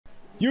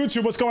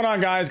YouTube, what's going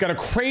on, guys? Got a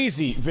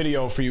crazy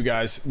video for you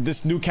guys.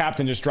 This new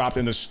captain just dropped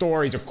in the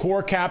store. He's a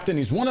core captain.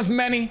 He's one of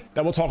many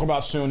that we'll talk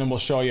about soon, and we'll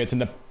show you. It's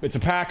a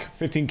pack,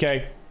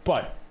 15K,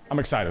 but I'm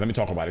excited. Let me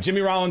talk about it.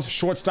 Jimmy Rollins,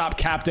 shortstop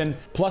captain,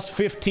 plus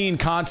 15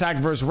 contact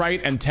versus right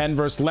and 10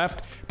 versus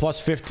left, plus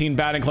 15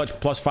 batting clutch,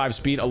 plus 5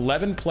 speed.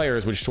 11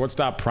 players with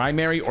shortstop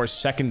primary or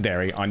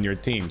secondary on your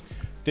team.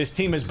 This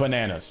team is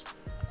bananas.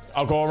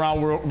 I'll go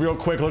around real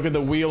quick. Look at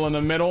the wheel in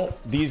the middle.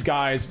 These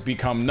guys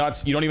become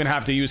nuts. You don't even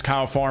have to use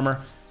Kyle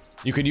Farmer.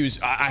 You could use,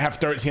 I have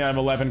 13 out of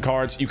 11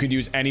 cards. You could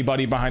use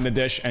anybody behind the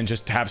dish and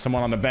just have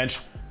someone on the bench.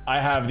 I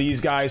have these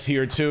guys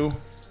here too.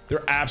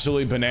 They're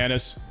absolutely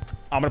bananas.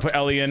 I'm going to put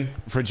Ellie in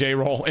for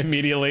J-roll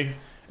immediately.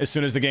 As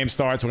soon as the game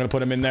starts, we're going to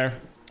put him in there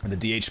in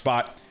the DH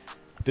spot.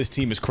 This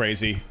team is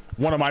crazy.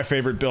 One of my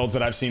favorite builds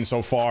that I've seen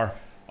so far.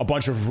 A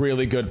bunch of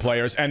really good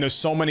players. And there's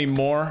so many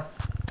more.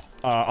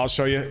 I'll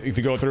show you if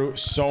you go through.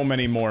 So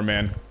many more,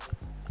 man,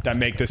 that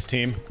make this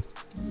team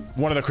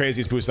one of the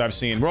craziest boosts I've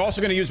seen. We're also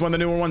going to use one of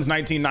the newer ones,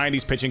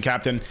 1990s pitching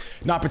captain.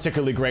 Not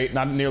particularly great,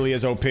 not nearly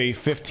as OP.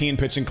 15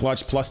 pitching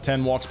clutch, plus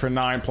 10 walks per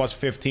 9, plus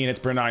 15 hits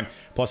per 9,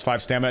 plus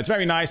 5 stamina. It's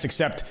very nice,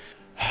 except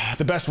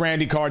the best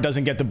Randy card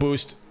doesn't get the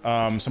boost.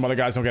 Some other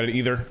guys don't get it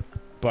either.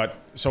 But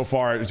so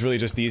far, it's really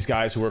just these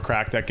guys who are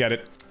cracked that get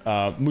it.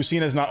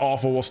 Musina is not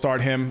awful. We'll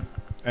start him.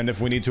 And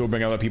if we need to, we'll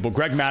bring other people.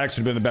 Greg Maddux would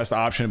have been the best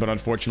option, but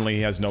unfortunately, he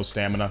has no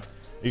stamina.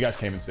 You guys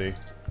can't even see.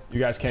 You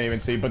guys can't even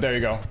see, but there you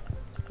go.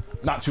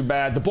 Not too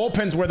bad. The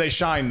bullpen's where they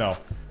shine, though.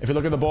 If you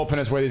look at the bullpen,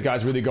 it's where these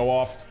guys really go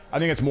off. I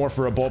think it's more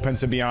for a bullpen,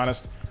 to be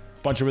honest.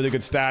 Bunch of really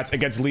good stats.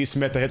 Against Lee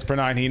Smith, the hits per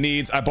 9 he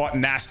needs. I bought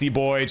Nasty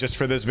Boy just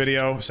for this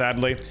video,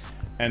 sadly.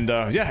 And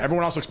yeah,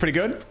 everyone else looks pretty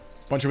good.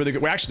 Bunch of really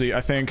good. Well, actually,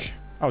 I think...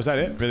 Oh, is that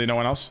it? Really no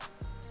one else?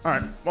 All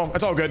right, well,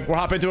 it's all good. We'll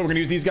hop into it. We're gonna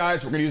use these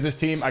guys. We're gonna use this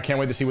team. I can't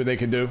wait to see what they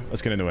can do.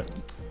 Let's get into it.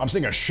 I'm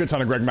seeing a shit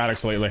ton of Greg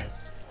Maddux lately.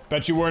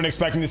 Bet you weren't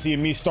expecting to see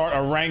me start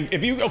a ranked...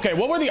 Okay,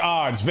 what were the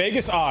odds,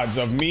 Vegas odds,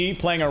 of me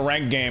playing a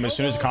ranked game as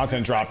soon as the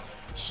content dropped,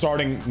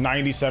 starting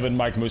 97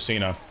 Mike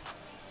Musina?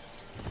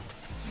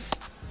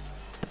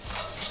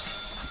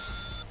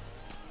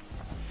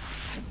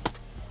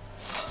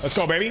 Let's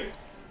go, baby.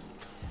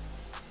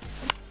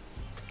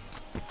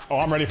 Oh,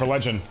 I'm ready for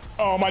legend.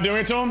 Oh, am I doing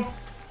it to him?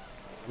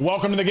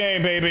 Welcome to the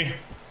game, baby.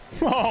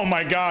 Oh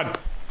my god.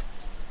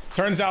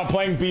 Turns out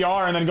playing BR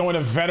and then going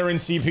to veteran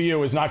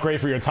CPU is not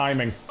great for your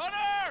timing.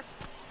 Hunter!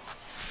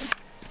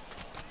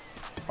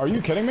 Are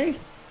you kidding me?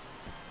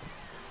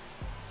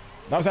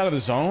 That was out of the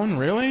zone?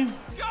 Really?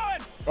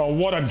 Oh,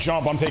 what a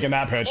jump. I'm taking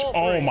that pitch.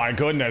 Oh my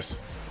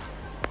goodness.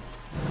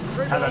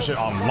 Had that shit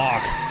on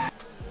lock.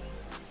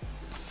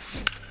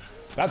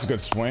 That's a good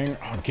swing.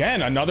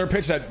 Again, another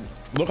pitch that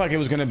looked like it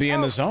was going to be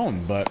in the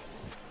zone, but...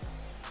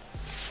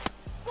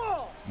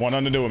 One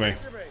nothing to do with me.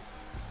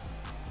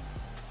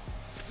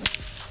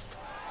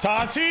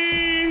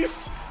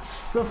 Tatis!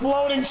 The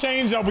floating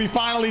changeup. We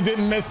finally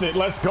didn't miss it.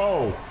 Let's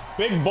go.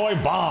 Big boy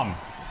bomb.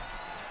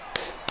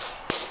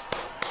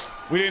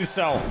 We didn't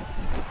sell.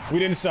 We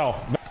didn't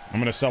sell. I'm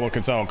going to sell with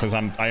Cattell because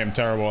I am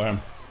terrible at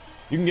him.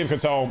 You can give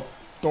Cattell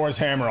Thor's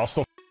hammer. I'll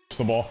still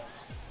the ball.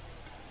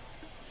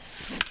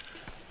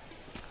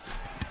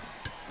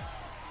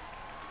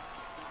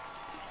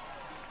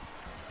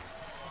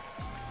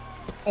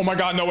 Oh my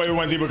god, no way we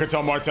went deep with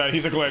Cattell Marte.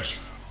 He's a glitch.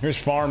 Here's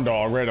Farm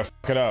Dog, ready to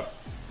fuck it up.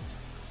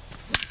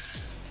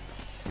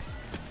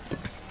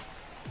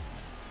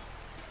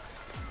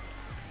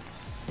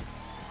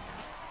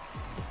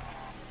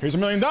 Here's $1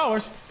 million.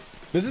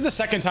 This is the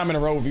second time in a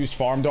row we've used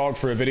Farm Dog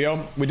for a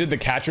video. We did the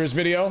catchers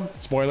video,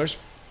 spoilers,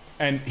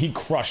 and he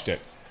crushed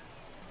it.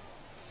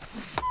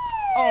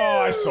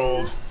 Oh, I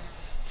sold.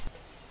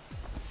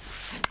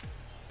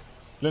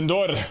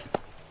 Lindor.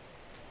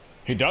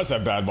 He does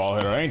have bad ball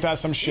hitter. Ain't that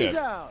some shit?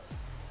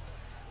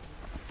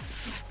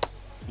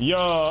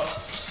 Yo.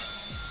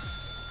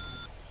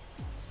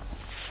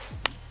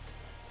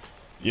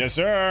 Yes,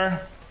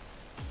 sir.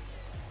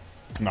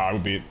 No, I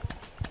would beat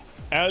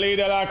Ellie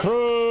de la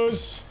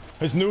Cruz.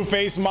 His new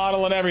face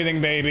model and everything,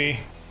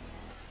 baby.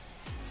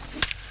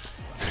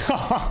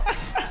 Welcome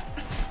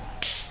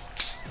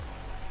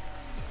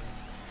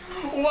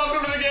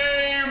to the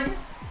game.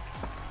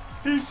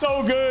 He's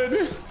so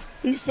good.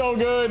 He's so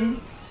good.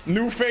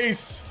 New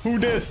face. Who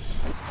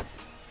dis?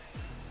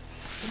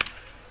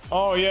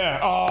 Oh, yeah.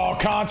 Oh,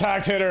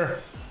 contact hitter.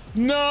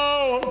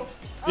 No.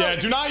 Yeah,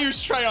 do not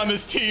use Trey on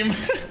this team.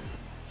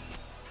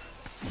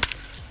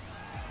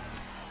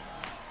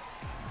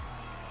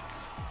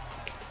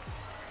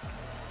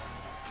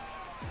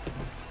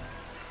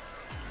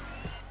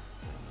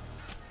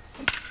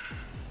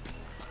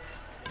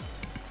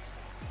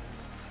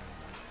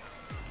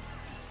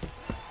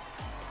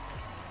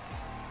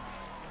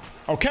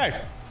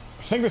 Okay.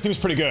 I think this team's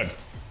pretty good.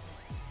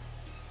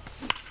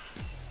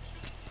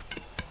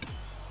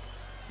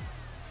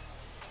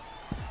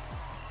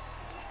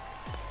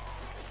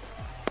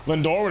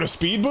 Lindor with a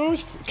speed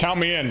boost? Count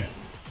me in.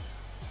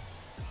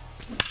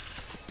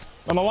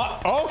 On the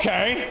lot.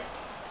 Okay.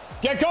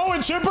 Get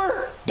going,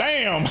 Chipper.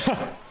 Damn.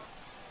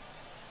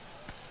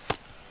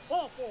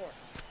 Ball four.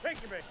 Take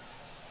your base.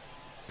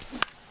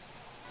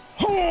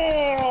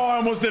 Oh, I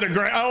almost did a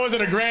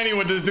granny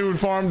with this dude,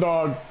 farm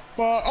dog.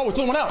 Oh, it's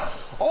one out.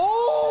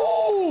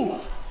 Oh,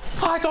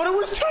 I thought it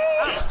was 2.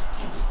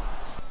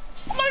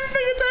 I'm not even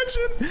paying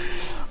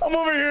attention. I'm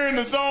over here in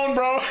the zone,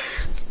 bro.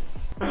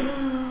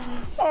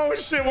 Oh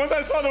shit, once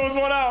I saw there was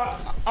 1 out,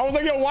 I was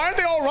like, yo, why aren't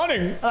they all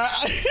running?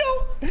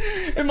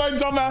 In my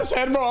dumbass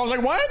head, bro, I was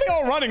like, why aren't they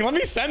all running? Let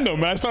me send them.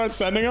 And I started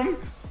sending them.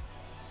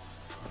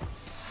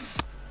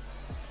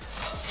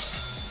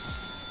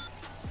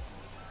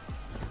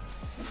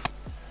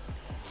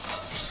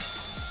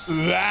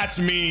 That's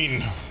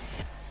mean.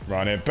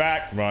 Run it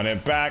back,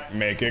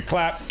 make it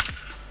clap.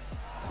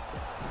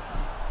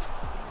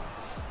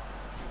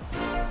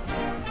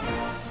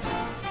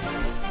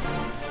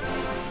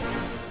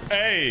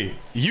 Hey,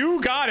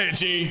 you got it,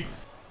 G.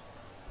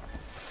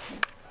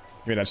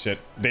 Give me that shit.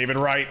 David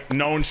Wright,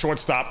 known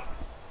shortstop.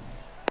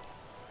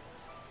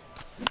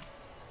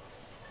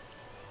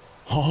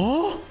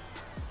 Huh?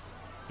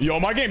 Yo,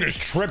 my game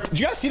just tripped. Did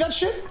you guys see that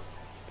shit?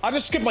 I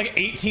just skipped like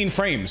 18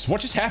 frames.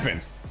 What just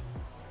happened?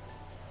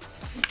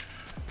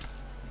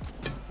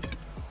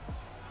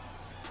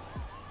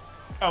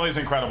 Ellie's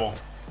incredible.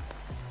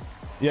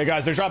 Yeah,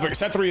 guys, they're dropping.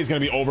 Set 3 is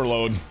going to be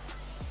overload.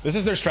 This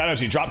is their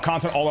strategy. Drop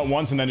content all at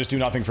once and then just do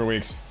nothing for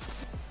weeks.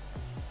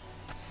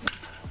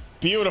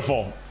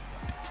 Beautiful.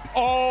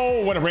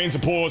 Oh, when it rains,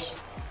 it pours.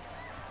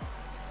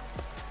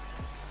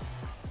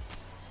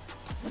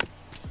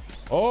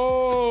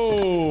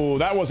 Oh,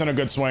 that wasn't a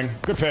good swing.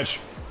 Good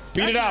pitch.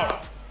 Beat it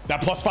out.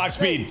 That +5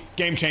 speed.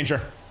 Game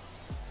changer.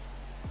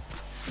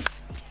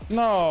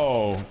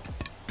 No.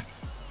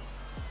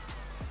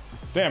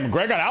 Damn,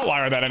 Greg got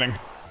outlier that inning.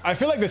 I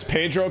feel like this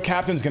Pedro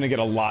captain's going to get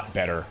a lot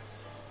better.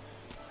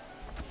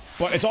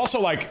 But it's also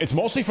like, it's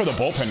mostly for the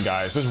bullpen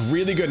guys. There's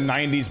really good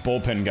 90s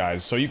bullpen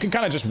guys. So you can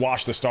kind of just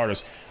wash the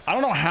starters. I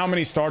don't know how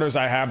many starters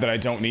I have that I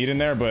don't need in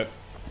there, but...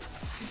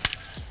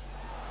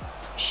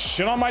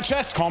 Shit on my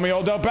chest. Call me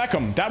Odell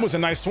Beckham. That was a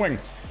nice swing.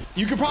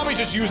 You could probably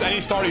just use any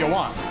starter you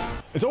want.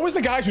 It's always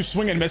the guys who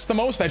swing and miss the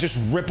most that just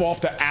rip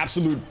off the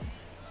absolute,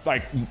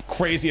 like,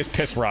 craziest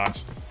piss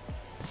rods.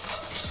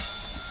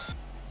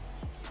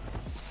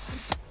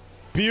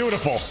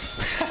 Beautiful.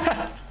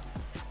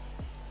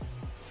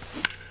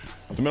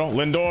 Up the middle.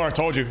 Lindor, I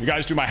told you. You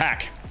guys do my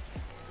hack.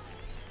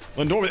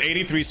 Lindor with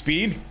 83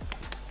 speed.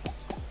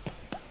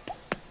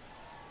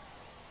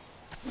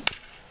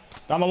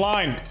 Down the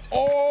line.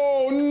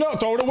 Oh, no.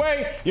 Throw it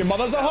away. Your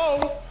mother's a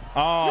hoe.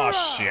 Oh,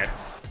 shit.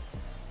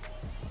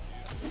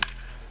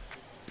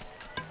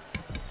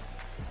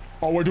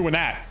 Oh, we're doing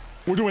that.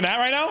 We're doing that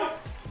right now?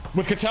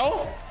 With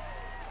Cattell?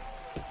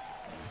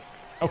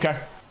 Okay.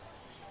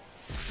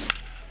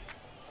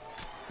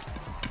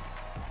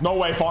 No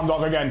way, farm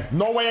dog again.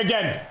 No way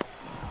again.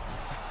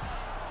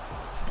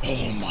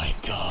 Oh my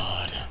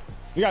god.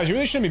 You guys, you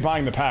really shouldn't be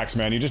buying the packs,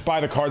 man. You just buy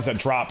the cards that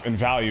drop in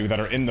value that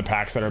are in the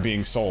packs that are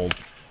being sold.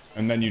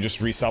 And then you just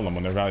resell them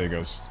when their value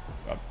goes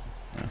up.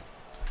 Yeah.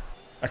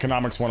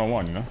 Economics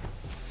 101, you know?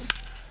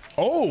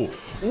 Oh!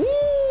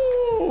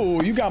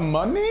 Ooh, you got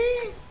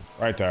money?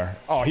 Right there.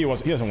 Oh, he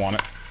doesn't want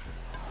it.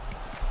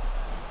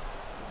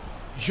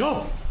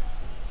 Yo!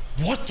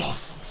 What the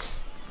f...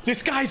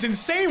 This guy's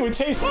insane with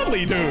Chase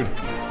Utley, dude.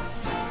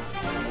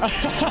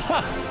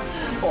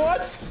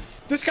 What?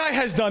 This guy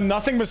has done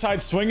nothing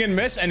besides swing and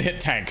miss and hit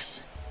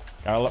tanks.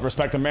 Gotta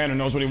respect a man who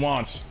knows what he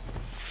wants.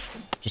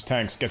 Just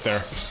tanks, get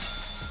there.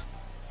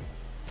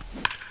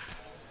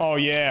 Oh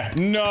yeah,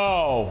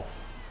 no.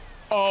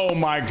 Oh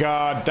my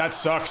god, that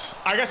sucks.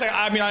 I guess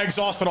I mean I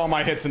exhausted all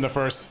my hits in the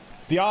first.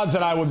 The odds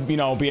that I would, you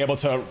know, be able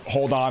to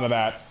hold on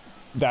to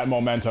that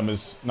momentum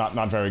is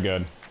not very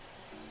good.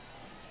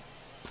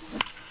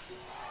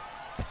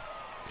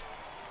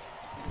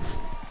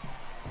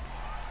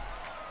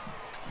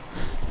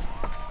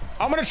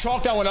 I'm gonna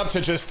chalk that one up to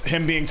just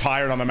him being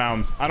tired on the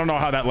mound. I don't know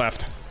how that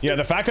left. Yeah,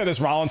 the fact that this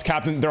Rollins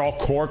captain, they're all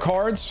core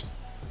cards,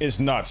 is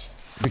nuts.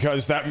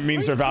 Because that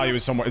means their value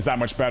is that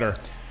much better.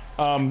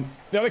 The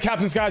other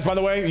captains, guys, by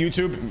the way,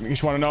 YouTube, you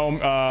just want to know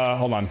them.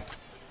 Hold on.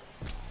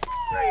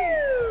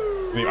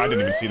 I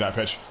didn't even see that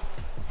pitch.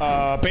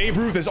 Babe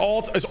Ruth is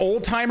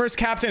old timers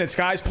captain. It's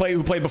guys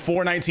who played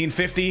before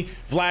 1950.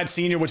 Vlad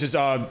Senior, which is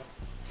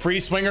free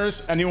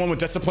swingers. Anyone with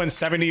discipline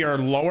 70 or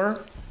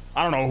lower.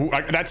 I don't know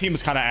that team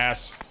is kind of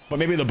ass. But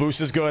maybe the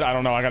boost is good. I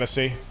don't know. I gotta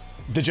see.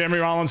 The Jeremy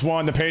Rollins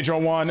one, the Pedro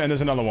one, and there's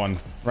another one,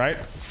 right?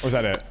 Or is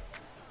that it?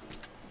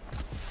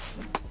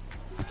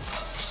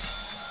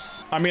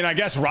 I mean, I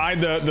guess ride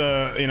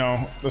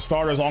the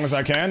starter as long as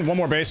I can. One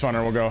more base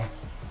runner will go.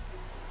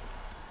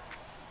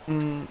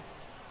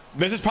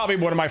 This is probably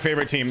one of my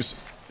favorite teams.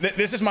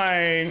 This is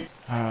my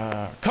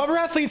cover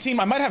athlete team.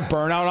 I might have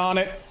burnout on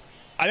it.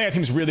 I think that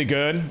team's really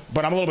good,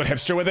 but I'm a little bit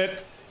hipster with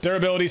it.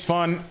 Durability's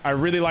fun. I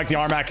really like the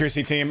arm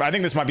accuracy team. I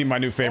think this might be my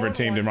new favorite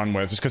team to run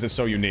with, just because it's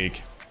so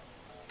unique.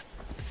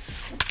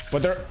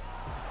 But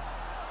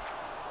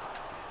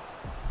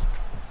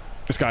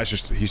this guy's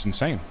he's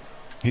insane.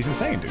 He's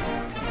insane, dude.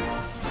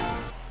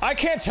 I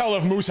can't tell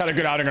if Moose had a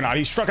good outing or not.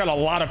 He struck out a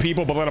lot of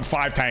people, but let up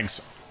 5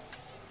 tanks.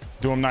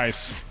 Do him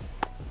nice.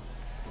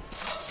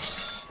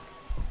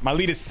 My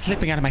lead is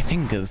slipping out of my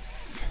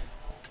fingers.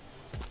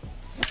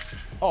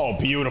 Oh,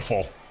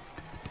 beautiful.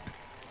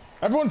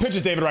 Everyone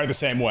pitches David Wright the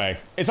same way.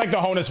 It's like the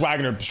Honus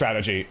Wagner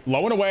strategy.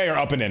 Low and away or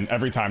up and in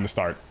every time to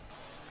start.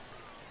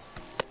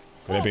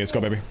 Go, baby. Let's go,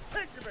 baby.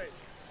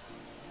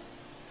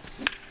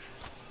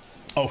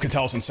 Oh,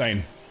 Catel's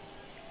insane.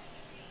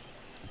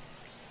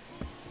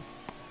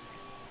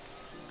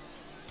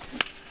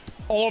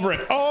 All over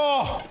it.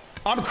 Oh,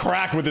 I'm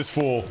cracked with this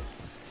fool.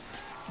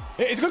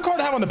 It's a good card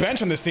to have on the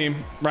bench on this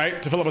team,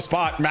 right? To fill up a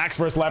spot. Max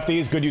versus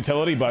lefties, good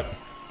utility, but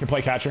can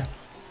play catcher.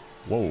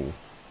 Whoa.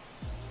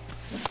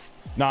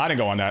 No, I didn't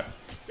go on that.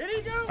 Did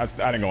he go? I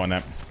didn't go on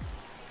that.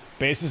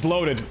 Base is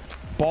loaded.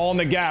 Ball in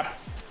the gap.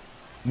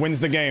 Wins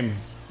the game.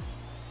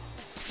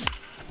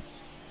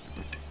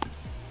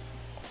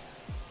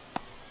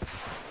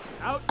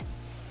 Out.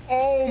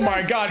 Oh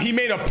my God, he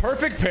made a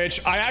perfect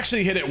pitch. I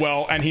actually hit it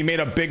well, and he made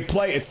a big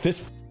play. It's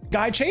this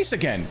guy Chase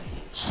again.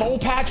 Soul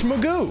Patch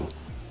Magoo.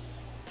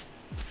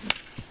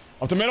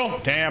 Up the middle.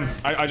 Damn,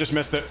 I just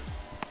missed it.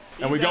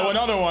 And we go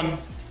another one.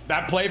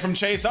 That play from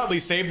Chase Utley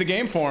saved the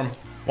game for him.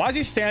 Why is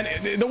he stand?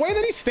 The way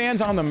that he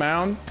stands on the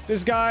mound,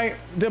 this guy,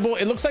 Dibble,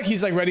 it looks like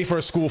he's like ready for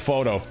a school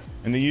photo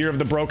in the year of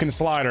the broken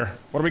slider.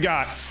 What do we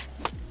got?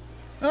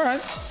 All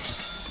right.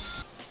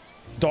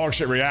 Dog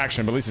shit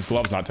reaction, but at least his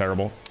glove's not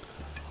terrible.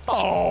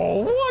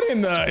 Oh, what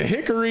in the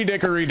hickory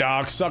dickory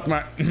dock? Suck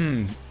my...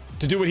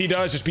 To do what he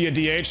does, just be a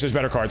DH. There's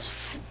better cards.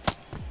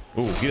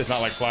 Ooh, he does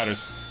not like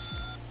sliders.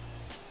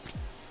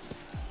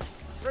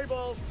 3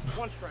 balls,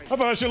 1 strike. I thought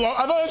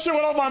that shit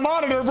went off my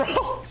monitor, bro.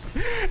 Yo,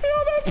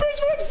 that pitch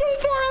went so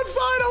far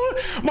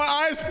outside.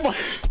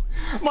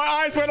 My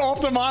eyes went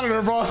off the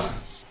monitor, bro.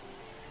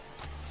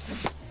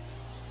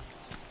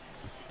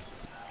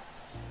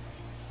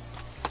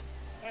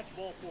 That's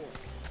ball 4.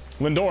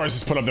 Lindor has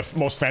just put up the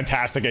most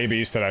fantastic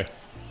ABs today.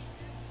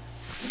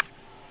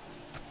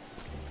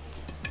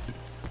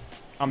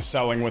 I'm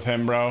selling with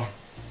him, bro.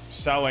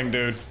 Selling,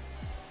 dude.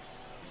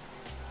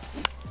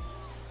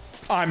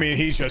 I mean,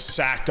 he just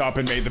sacked up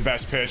and made the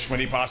best pitch when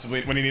he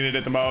needed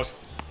it the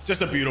most.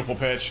 Just a beautiful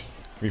pitch.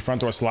 Can we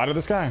front door slider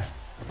this guy?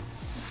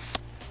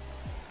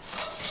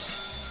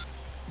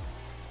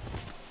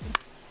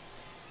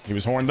 He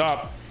was horned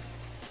up.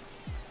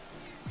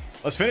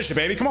 Let's finish it,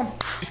 baby. Come on.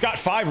 He's got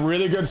 5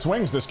 really good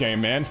swings this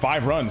game, man.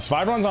 5 runs.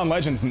 5 runs on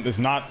Legends is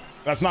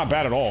that's not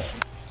bad at all.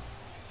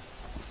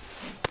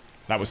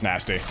 That was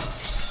nasty.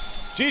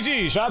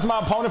 GG. Shout out to my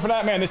opponent for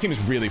that, man. This team is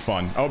really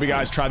fun. I hope you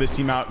guys try this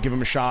team out. Give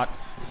them a shot.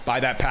 Buy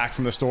that pack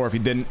from the store if you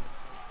didn't.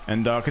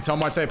 And Cattell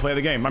might say play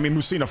the game. I mean,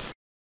 Musina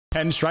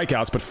 10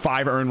 strikeouts, but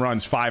 5 earned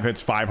runs, 5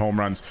 hits, 5 home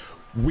runs.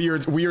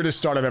 Weirdest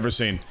start I've ever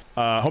seen.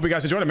 Hope you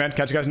guys enjoyed it, man.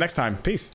 Catch you guys next time. Peace.